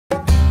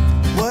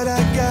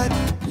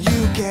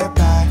can't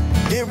buy.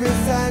 It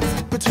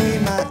resides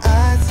between my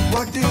eyes.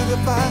 Walked through the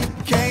fire,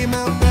 came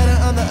out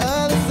better on the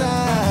other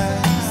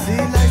side. See,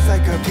 life's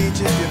like a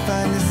beach if you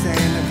find the sand.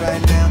 And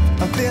right now,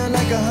 I'm feeling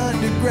like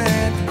 100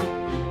 grand.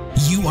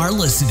 You are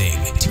listening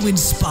to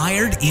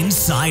Inspired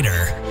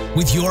Insider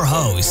with your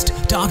host,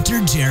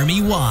 Dr.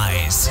 Jeremy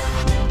Weisz.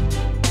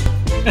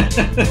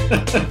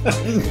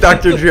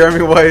 Dr. Jeremy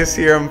Weisz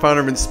here. I'm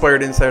founder of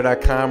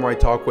InspiredInsider.com, where I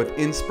talk with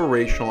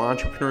inspirational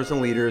entrepreneurs and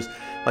leaders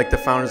like the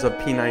founders of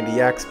P90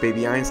 X,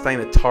 Baby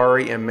Einstein,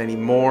 Atari, and many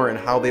more, and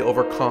how they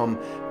overcome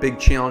big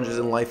challenges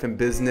in life and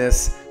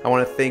business. I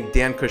want to thank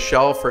Dan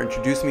Kushel for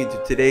introducing me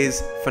to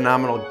today's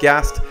phenomenal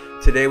guest.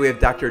 Today we have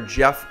Dr.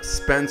 Jeff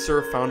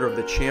Spencer, founder of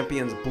the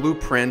Champions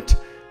Blueprint.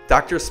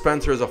 Dr.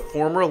 Spencer is a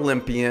former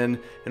Olympian,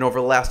 and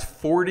over the last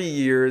 40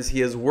 years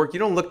he has worked,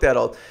 you don't look that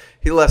old,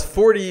 the last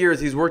 40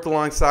 years he's worked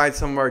alongside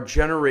some of our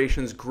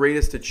generation's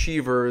greatest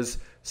achievers: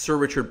 Sir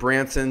Richard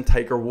Branson,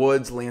 Tiger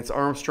Woods, Lance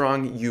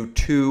Armstrong,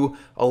 U2,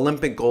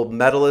 Olympic gold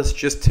medalists,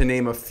 just to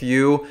name a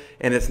few.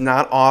 And it's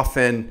not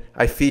often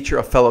I feature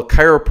a fellow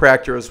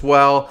chiropractor as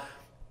well.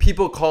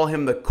 People call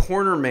him the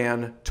corner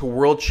man to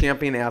world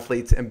champion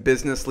athletes and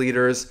business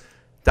leaders.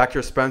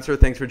 Dr. Spencer,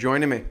 thanks for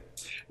joining me.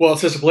 Well,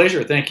 it's just a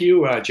pleasure. Thank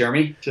you,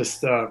 Jeremy.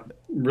 Just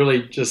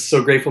really just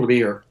so grateful to be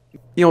here.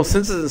 You know,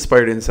 since it's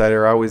Inspired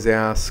Insider, I always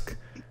ask,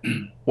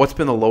 what's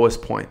been the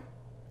lowest point,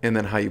 and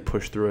then how you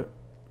push through it?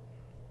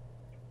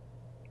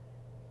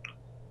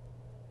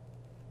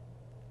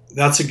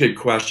 That's a good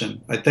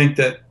question. I think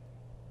that,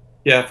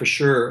 yeah, for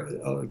sure.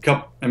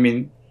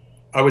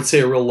 I would say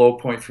a real low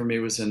point for me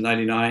was in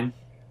 '99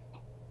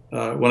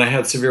 when I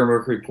had severe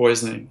mercury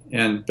poisoning,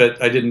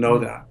 but I didn't know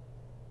that.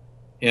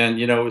 And,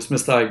 you know, it was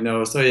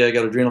misdiagnosed. Oh, yeah, I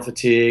got adrenal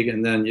fatigue,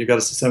 and then you got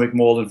a systemic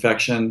mold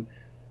infection.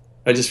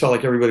 I just felt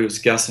like everybody was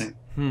guessing.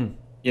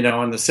 You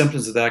know, and the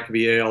symptoms of that could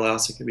be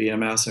ALS, it could be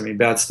MS, I mean,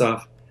 bad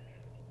stuff.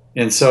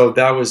 And so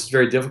that was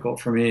very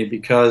difficult for me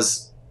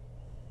because,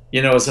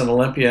 you know, as an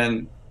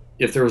Olympian,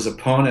 if there was an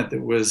opponent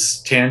that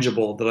was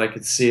tangible, that I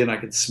could see and I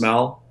could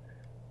smell,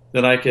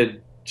 then I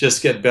could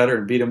just get better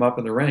and beat him up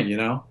in the ring, you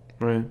know?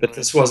 Right. But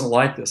this wasn't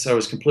like this. I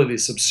was completely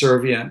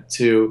subservient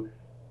to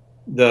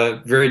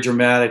the very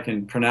dramatic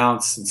and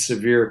pronounced and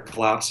severe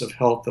collapse of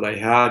health that I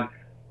had,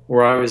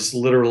 where I was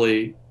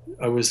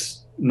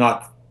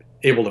not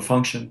able to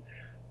function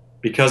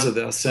because of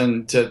this.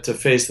 And to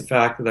face the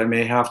fact that I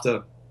may have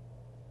to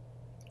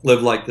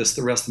live like this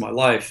the rest of my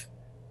life,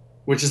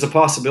 which is a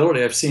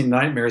possibility. I've seen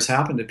nightmares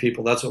happen to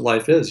people. That's what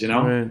life is, you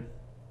know? Right.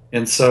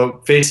 And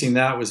so facing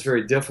that was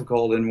very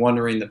difficult, and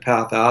wondering the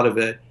path out of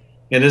it.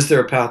 And is there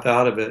a path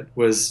out of it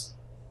was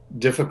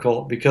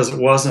difficult because it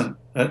wasn't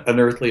an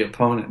earthly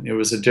opponent. It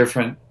was a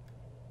different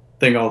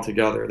thing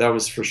altogether. That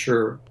was for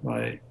sure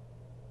my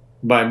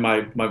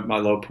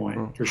low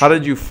point. For How sure.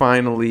 did you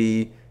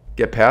finally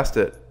get past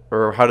it?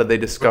 Or how did they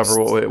discover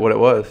what it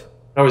was?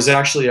 I was in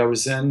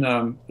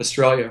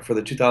Australia for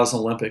the 2000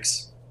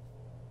 Olympics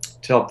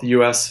to help the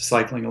U.S.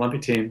 cycling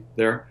Olympic team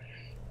there.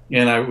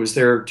 And I was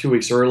there 2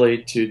 weeks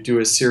early to do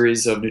a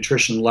series of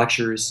nutrition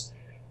lectures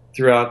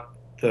throughout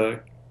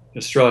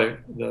Australia,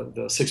 the 5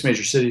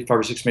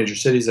 or 6 major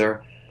cities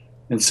there.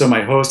 And so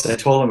my host, I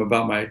told him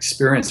about my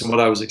experience and what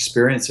I was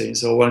experiencing.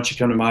 So why don't you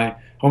come to my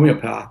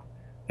homeopath?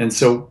 And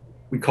so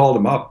we called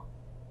him up,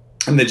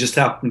 and they just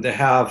happened to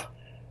have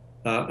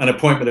an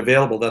appointment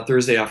available that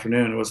Thursday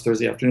afternoon. It was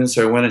Thursday afternoon,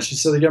 so I went, and she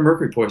said they got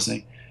mercury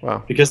poisoning.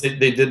 Wow. Because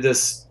they did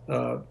this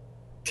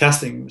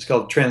testing. It was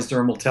called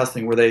transdermal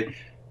testing, where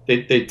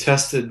they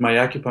tested my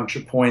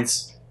acupuncture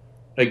points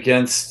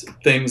against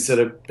things that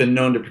have been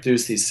known to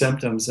produce these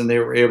symptoms, and they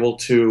were able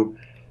to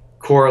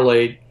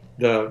correlate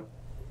the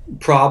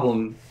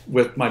problem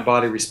with my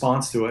body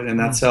response to it, and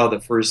that's how the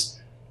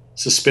first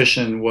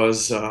suspicion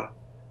was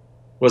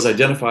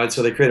identified.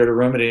 So they created a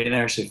remedy, and I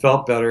actually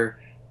felt better.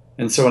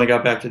 And so when I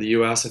got back to the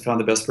U.S., I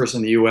found the best person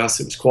in the U.S.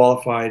 that was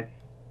qualified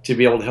to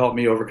be able to help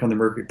me overcome the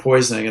mercury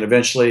poisoning, and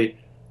eventually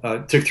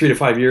it took 3 to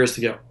 5 years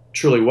to get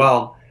truly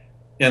well.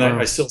 And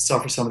I still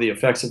suffer some of the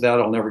effects of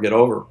that I'll never get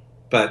over.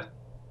 But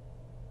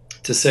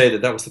to say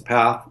that was the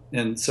path,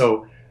 and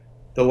so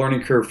the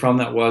learning curve from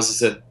that is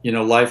that, you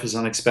know, life is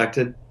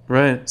unexpected.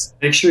 Right.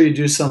 Make sure you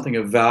do something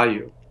of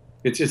value.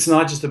 It's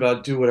not just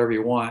about do whatever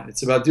you want.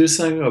 It's about do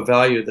something of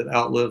value that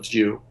outlives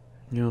you,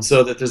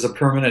 so that there's a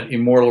permanent,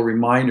 immortal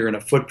reminder and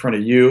a footprint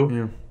of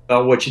you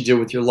about what you did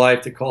with your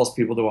life that calls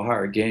people to a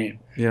higher game.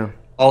 Yeah.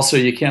 Also,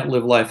 you can't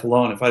live life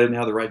alone. If I didn't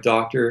have the right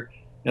doctor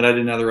and I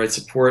didn't have the right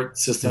support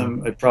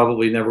system, I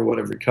probably never would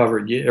have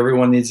recovered.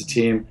 Everyone needs a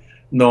team.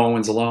 No one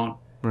wins alone.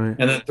 Right.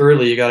 And then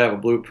thirdly, you got to have a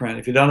blueprint.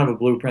 If you don't have a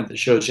blueprint that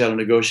shows you how to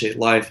negotiate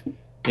life,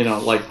 you know,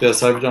 like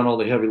this, I've done all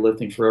the heavy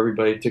lifting for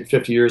everybody. It took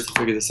 50 years to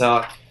figure this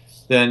out.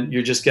 Then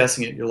you're just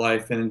guessing at your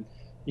life. And,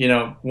 you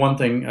know, one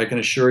thing I can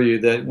assure you,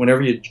 that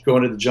whenever you go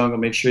into the jungle,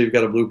 make sure you've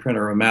got a blueprint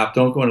or a map.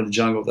 Don't go into the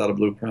jungle without a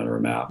blueprint or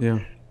a map. Yeah.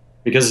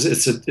 Because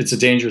it's a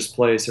dangerous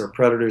place. There are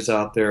predators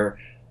out there.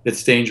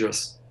 It's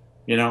dangerous,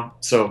 you know.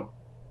 So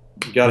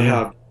you got to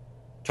have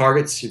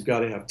targets. You've got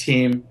to have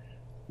team.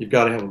 You've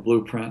got to have a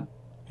blueprint.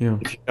 Yeah.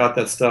 If you got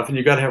that stuff, and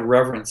you got to have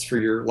reverence for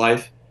your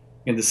life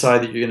and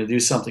decide that you're going to do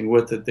something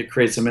with it that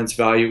creates immense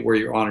value where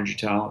you honored your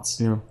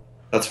talents. Yeah.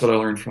 That's what I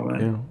learned from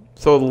it. Yeah.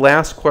 So the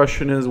last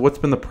question is, what's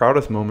been the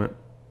proudest moment?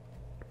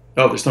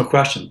 Oh, there's no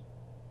question.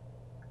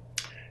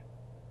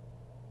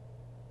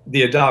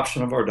 The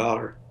adoption of our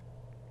daughter.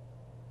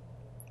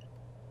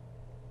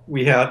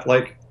 We had,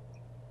 like,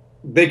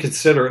 they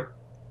consider it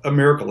a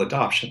miracle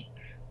adoption.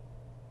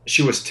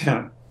 She was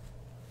 10.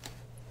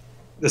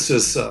 This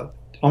is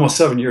almost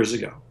 7 years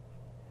ago.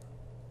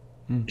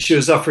 She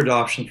was up for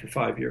adoption for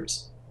 5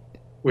 years,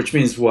 which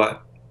means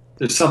what?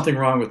 There's something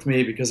wrong with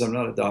me because I'm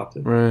not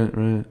adopted. Right,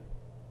 right.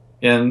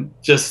 And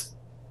just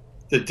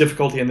the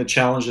difficulty and the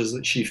challenges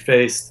that she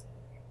faced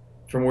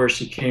from where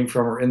she came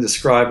from are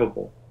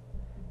indescribable.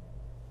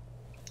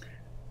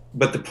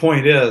 But the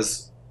point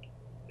is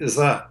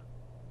that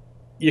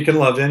you can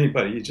love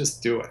anybody, you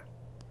just do it.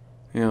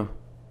 Yeah.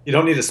 You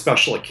don't need a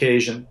special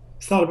occasion.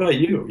 It's not about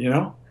you, you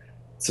know?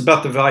 It's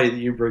about the value that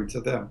you bring to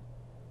them.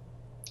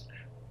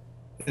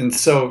 And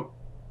so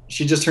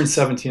she just turned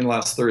 17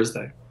 last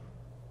Thursday.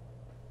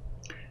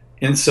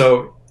 And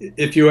so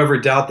if you ever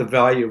doubt the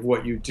value of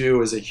what you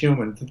do as a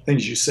human, the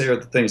things you say are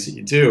the things that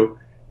you do,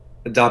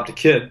 adopt a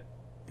kid.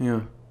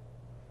 Yeah.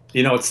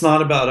 You know, it's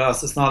not about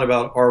us. It's not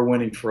about our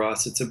winning for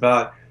us. It's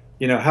about,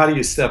 you know, how do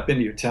you step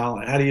into your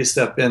talent? How do you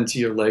step into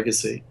your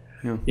legacy?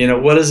 Yeah. You know,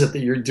 what is it that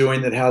you're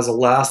doing that has a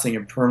lasting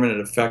and permanent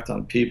effect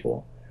on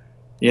people?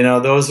 You know,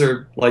 those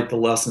are like the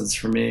lessons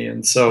for me.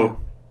 And so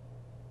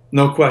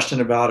no question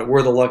about it,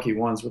 we're the lucky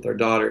ones with our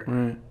daughter.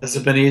 Right. Has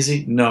it been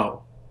easy?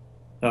 No.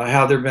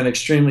 Have there been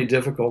extremely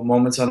difficult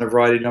moments on a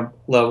variety of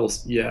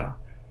levels? Yeah.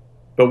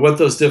 But what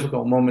those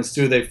difficult moments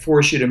do, they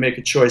force you to make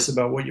a choice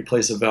about what you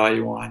place a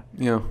value on.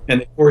 Yeah. And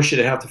they force you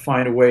to have to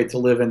find a way to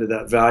live into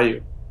that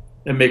value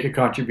and make a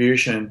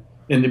contribution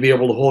and to be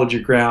able to hold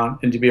your ground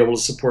and to be able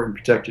to support and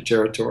protect your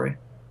territory.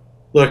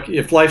 Look,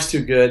 if life's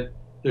too good,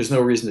 there's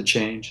no reason to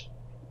change.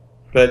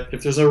 But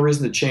if there's no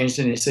reason to change,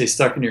 then you stay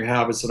stuck in your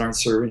habits that aren't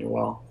serving you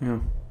well. Yeah.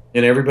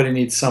 And everybody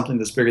needs something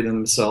that's bigger than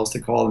themselves to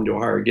call them to a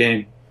higher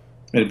game.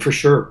 And for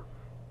sure,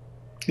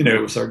 you know,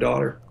 it was our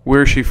daughter.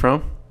 Where is she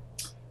from?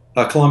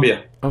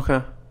 Colombia.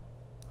 Okay.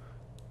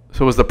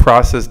 So was the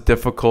process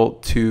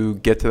difficult to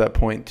get to that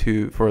point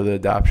for the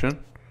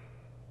adoption?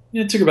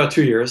 It took about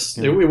 2 years.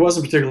 Yeah. It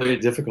wasn't particularly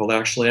difficult,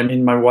 actually. I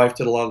mean, my wife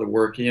did a lot of the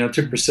work. You know, it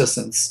took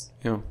persistence.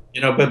 Yeah.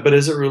 You know, but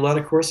is it roulette?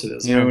 Of course it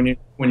is. Yeah. You know,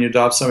 when you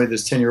adopt somebody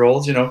that's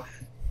 10-year-olds, you know,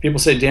 people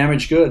say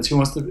damaged goods. Who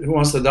wants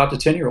to adopt a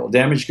 10-year-old?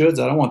 Damaged goods.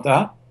 I don't want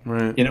that.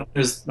 Right. You know,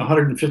 there's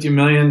 150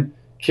 million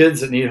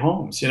kids that need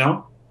homes. You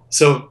know,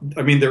 so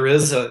I mean, there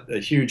is a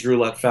huge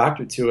roulette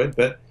factor to it.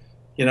 But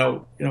you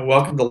know,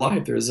 welcome to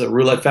life. There's a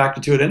roulette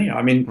factor to it anyhow.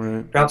 I mean,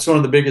 Right. perhaps one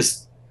of the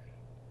biggest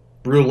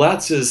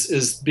roulettes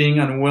is being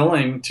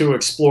unwilling to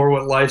explore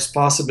what life's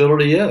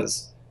possibility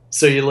is.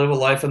 So you live a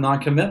life of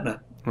non-commitment.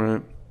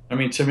 Right. I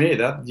mean, to me,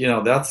 that, you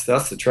know, that's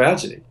the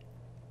tragedy.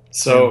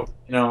 So,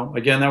 you know,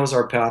 again, that was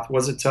our path.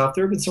 Was it tough?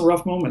 There have been some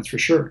rough moments for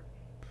sure.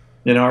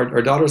 You know,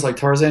 our daughter's like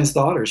Tarzan's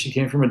daughter. She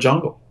came from a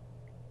jungle.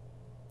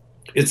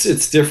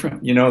 It's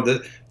different. You know,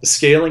 the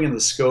scaling and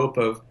the scope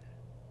of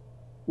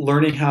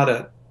learning how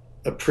to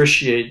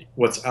appreciate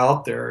what's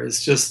out there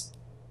is just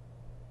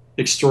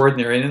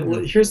extraordinary.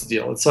 And here's the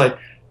deal. It's like,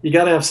 you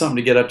got to have something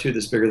to get up to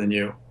that's bigger than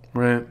you.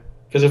 Right.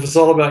 Because if it's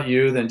all about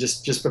you, then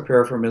just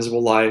prepare for a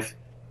miserable life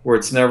where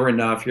it's never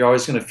enough. You're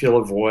always going to feel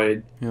a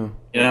void. Yeah.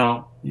 You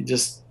know, you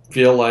just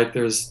feel like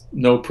there's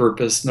no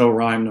purpose, no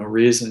rhyme, no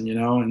reason, you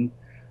know. And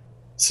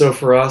so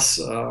for us,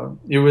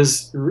 it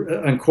was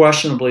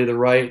unquestionably the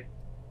right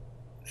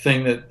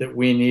thing that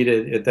we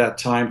needed at that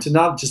time to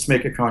not just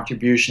make a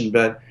contribution,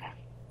 but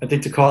I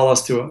think to call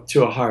us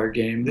to a higher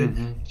game.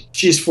 Mm-hmm.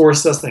 She's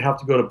forced us to have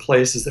to go to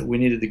places that we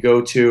needed to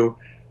go to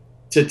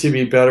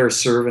be better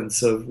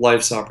servants of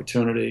life's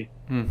opportunity.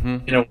 Mm-hmm.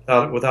 You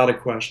know, without a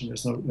question.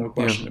 There's no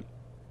question. Yeah.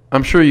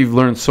 I'm sure you've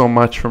learned so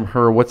much from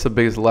her. What's the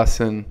biggest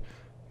lesson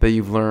that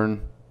you've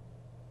learned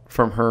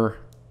from her?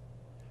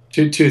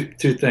 Two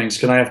things.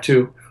 Can I have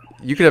two?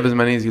 You could have as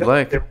many as you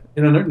like.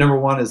 You know, number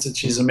one is that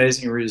she's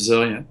amazing and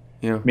resilient.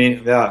 Yeah.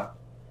 Meaning that,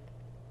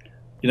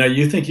 you know,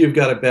 you think you've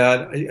got it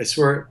bad. I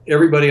swear,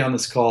 everybody on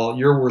this call,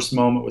 your worst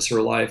moment was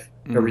her life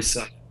every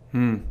second.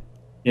 Mm.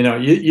 You know,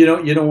 you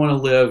don't want to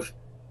live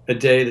a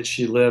day that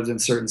she lived in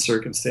certain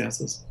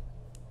circumstances,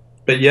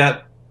 but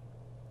yet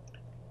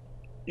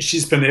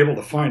she's been able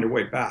to find a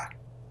way back.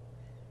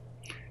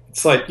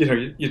 It's like, you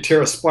know, you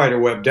tear a spider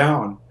web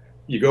down,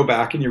 you go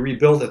back and you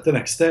rebuild it the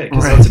next day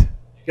because Right. that's what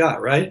you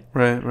got, right?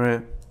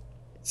 Right.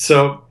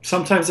 So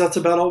sometimes that's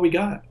about all we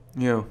got.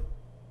 Yeah.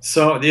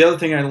 So the other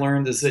thing I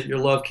learned is that your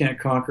love can't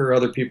conquer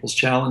other people's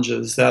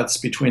challenges. That's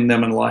between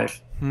them and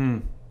life.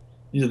 Mm.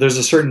 You know, there's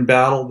a certain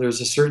battle, there's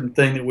a certain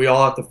thing that we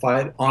all have to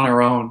fight on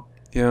our own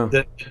Yeah.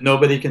 that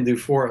nobody can do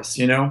for us,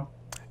 you know?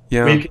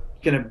 Yeah. We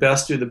can at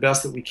best do the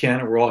best that we can,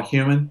 and we're all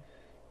human.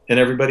 And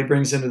everybody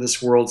brings into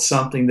this world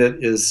something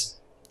that is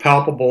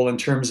palpable in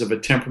terms of a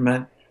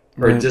temperament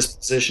or a Right.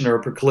 disposition or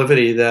a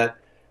proclivity that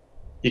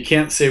You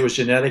can't say it was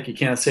genetic. You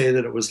can't say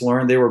that it was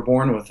learned. They were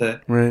born with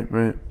it. Right.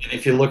 And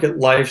if you look at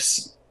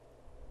life's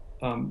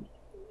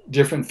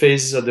different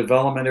phases of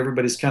development,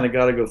 everybody's kind of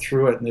got to go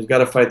through it, and they've got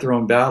to fight their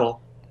own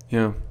battle.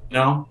 Yeah. You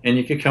know, and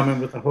you can come in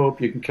with a hope.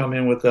 You can come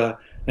in with an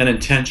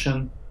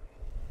intention.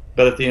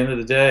 But at the end of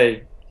the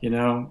day, you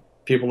know,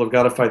 people have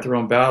got to fight their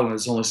own battle, and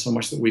there's only so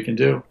much that we can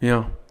do.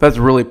 Yeah, that's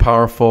really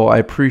powerful. I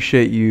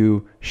appreciate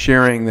you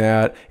sharing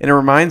that. And it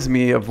reminds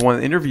me of one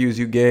of the interviews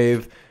you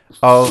gave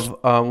of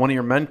one of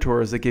your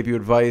mentors that gave you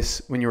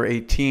advice when you were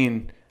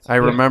 18. I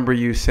remember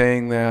you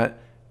saying that.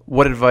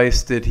 What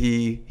advice did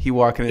he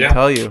walk in and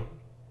tell you?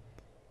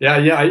 Yeah.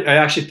 I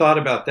actually thought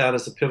about that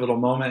as a pivotal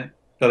moment,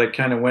 but I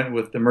kind of went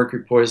with the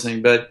mercury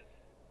poisoning. But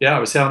yeah, I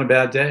was having a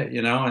bad day,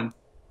 you know,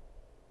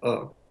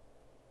 and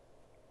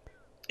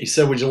he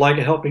said, "Would you like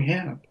a helping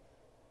hand?"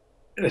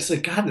 And I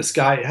said, "God, this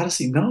guy, how does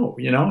he know?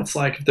 You know, it's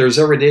like if there's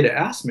ever a day to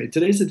ask me,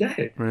 today's the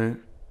day." Right.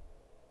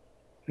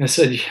 And I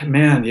said,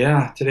 "Man,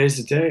 yeah, today's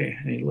the day."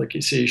 And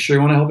he said, "You sure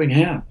you want a helping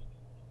hand?"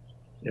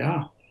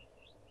 Yeah.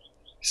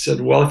 He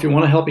said, "Well, if you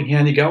want a helping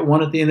hand, you got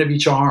one at the end of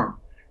each arm."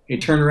 He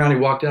turned around, he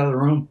walked out of the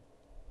room.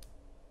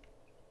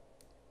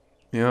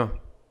 Yeah.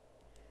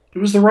 It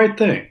was the right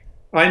thing.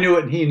 I knew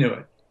it and he knew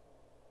it.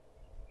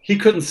 He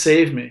couldn't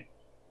save me.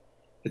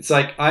 It's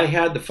like I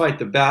had to fight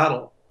the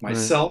battle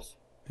myself.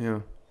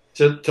 Right.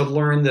 Yeah. To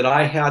learn that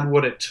I had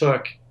what it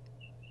took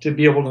to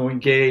be able to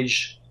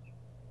engage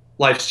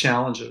life's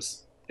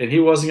challenges. And he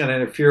wasn't going to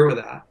interfere with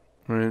that.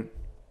 Right.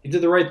 He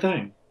did the right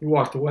thing. He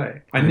walked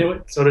away. I knew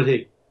it. So did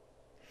he.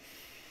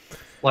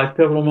 Life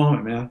pivotal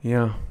moment, man.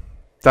 Yeah.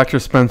 Dr.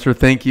 Spencer,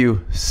 thank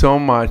you so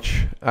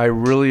much. I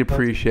really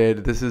appreciate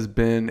it. This has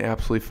been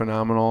absolutely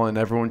phenomenal, and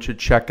everyone should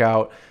check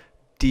out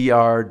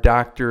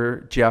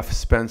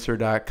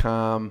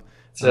DrJeffSpences.com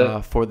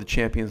for the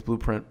Champions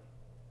Blueprint.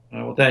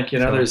 Well, thank you.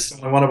 Now, there's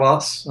only one of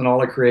us in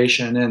all of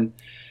creation, and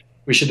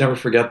we should never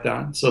forget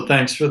that. So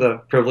thanks for the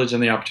privilege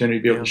and the opportunity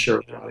to be able to share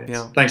with the audience.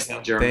 Yeah. Thanks,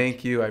 Jeremy.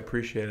 Thank you. I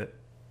appreciate it.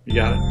 You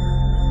got it.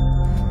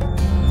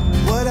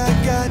 What I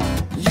got,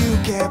 you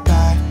can't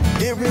buy.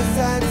 It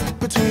resides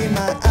between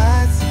my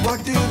eyes.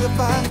 Walked through the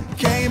fire,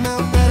 came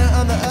out better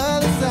on the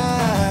other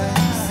side.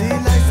 See,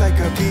 life's like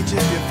a beach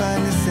if you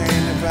find the sand.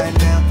 And right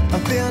now,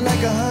 I'm feeling like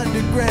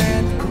 $100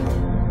 grand.